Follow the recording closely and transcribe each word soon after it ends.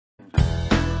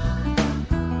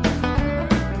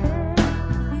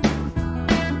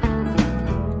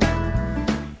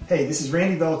Hey, this is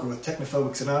Randy Belker with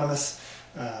Technophobics Anonymous.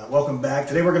 Welcome back.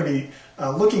 Today we're going to be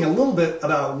looking a little bit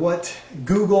about what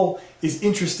Google is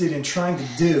interested in trying to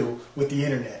do with the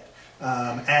internet.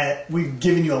 We've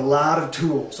given you a lot of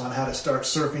tools on how to start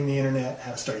surfing the internet,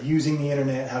 how to start using the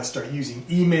internet, how to start using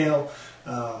email,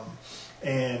 let's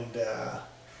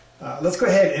go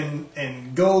ahead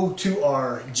and go to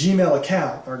our Gmail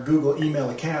account, our Google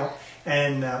email account,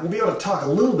 and we'll be able to talk a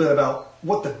little bit about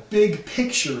what the big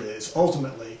picture is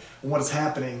ultimately, and what is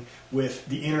happening with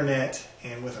the internet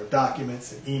and with our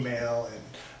documents and email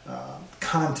and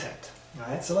content. All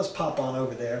right, so let's pop on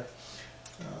over there.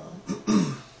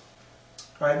 All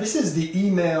right, this is the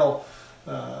email,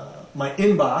 my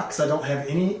inbox. I don't have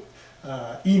any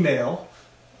email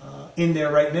in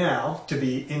there right now to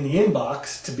be in the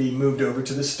inbox, to be moved over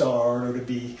to the Start, or to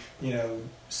be,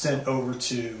 sent over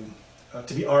to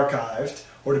be archived,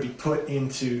 or to be put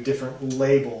into different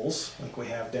labels like we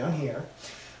have down here.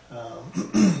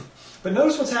 But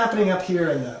notice what's happening up here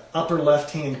in the upper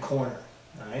left-hand corner.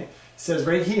 All right, it says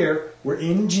right here we're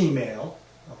in Gmail.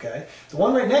 Okay, the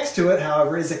one right next to it,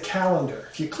 however, is a calendar.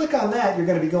 If you click on that, you're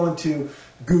going to be going to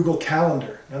Google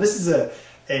Calendar. Now, this is a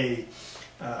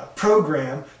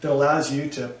program that allows you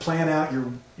to plan out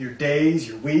your days,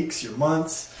 your weeks, your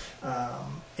months,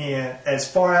 and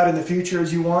as far out in the future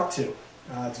as you want to.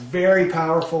 It's very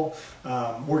powerful.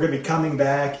 We're going to be coming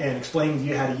back and explaining to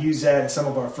you how to use that in some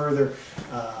of our further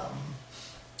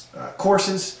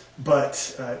courses,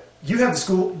 but you have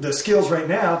the skills right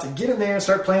now to get in there and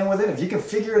start playing with it. If you can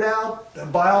figure it out,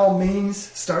 by all means,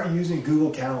 start using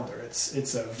Google Calendar.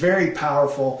 It's a very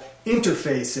powerful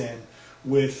interface in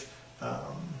with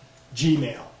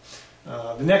Gmail.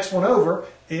 The next one over,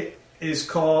 it's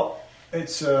called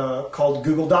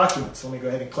Google Documents. Let me go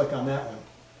ahead and click on that one.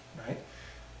 Right?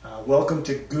 Welcome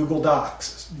to Google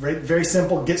Docs. Very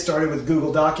simple. Get started with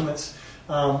Google Documents.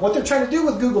 What they're trying to do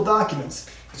with Google Documents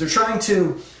is they're trying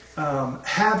to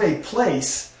have a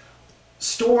place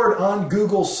stored on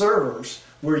Google servers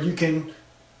where you can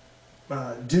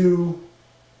do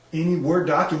any Word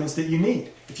documents that you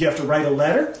need. If you have to write a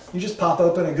letter, you just pop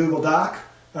open a Google Doc,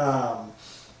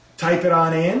 type it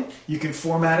on in. You can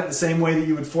format it the same way that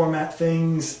you would format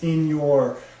things in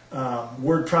your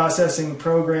word processing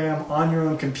program on your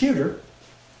own computer,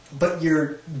 but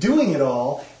you're doing it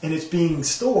all and it's being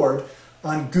stored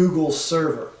on Google's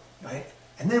server, right?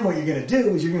 And then what you're going to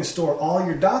do is you're going to store all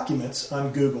your documents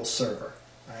on Google's server,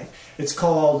 right? It's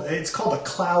called a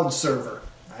cloud server,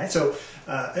 right? So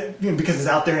because it's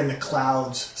out there in the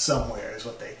clouds somewhere is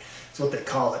what they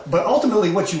call it. But ultimately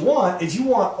what you want is you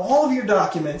want all of your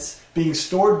documents being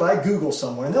stored by Google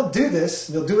somewhere, and they'll do this,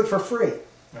 they'll do it for free.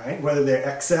 Right? Whether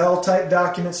they're Excel type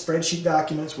documents, spreadsheet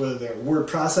documents, whether they're word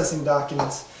processing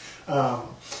documents,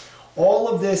 all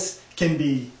of this can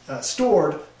be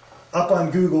stored up on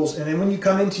Google's, and then when you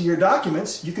come into your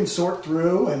documents, you can sort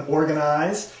through and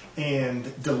organize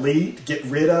and delete, get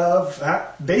rid of.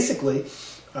 Basically,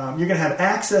 you're going to have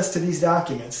access to these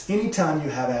documents anytime you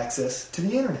have access to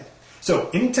the internet. So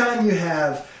anytime you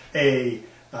have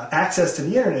access to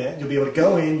the internet, you'll be able to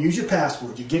go in, use your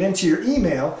password, you get into your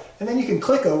email, and then you can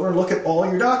click over and look at all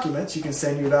your documents. You can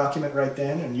send your document right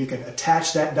then, and you can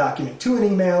attach that document to an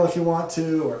email if you want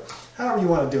to, or however you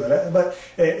want to do it. But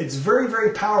it's very,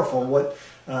 very powerful what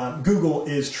Google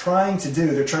is trying to do.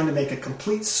 They're trying to make a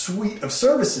complete suite of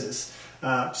services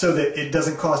so that it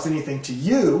doesn't cost anything to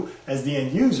you as the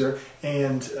end user,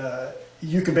 and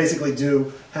you can basically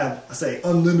have, say,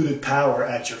 unlimited power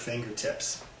at your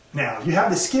fingertips. Now, you have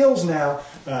the skills now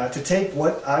to take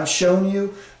what I've shown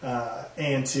you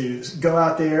and to go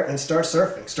out there and start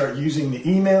surfing. Start using the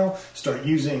email, start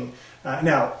using...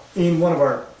 now, in one of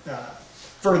our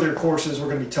further courses, we're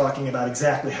going to be talking about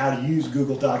exactly how to use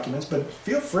Google Documents, but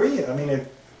feel free. I mean,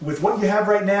 with what you have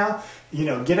right now,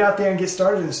 get out there and get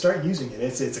started and start using it.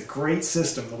 It's a great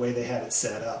system, the way they have it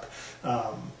set up.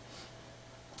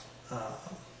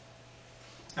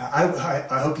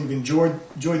 I hope you've enjoyed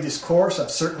this course.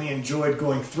 I've certainly enjoyed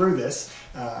going through this,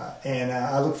 and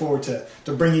I look forward to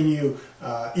bringing you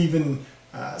even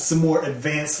some more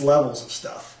advanced levels of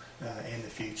stuff in the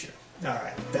future. All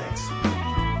right,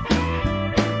 thanks.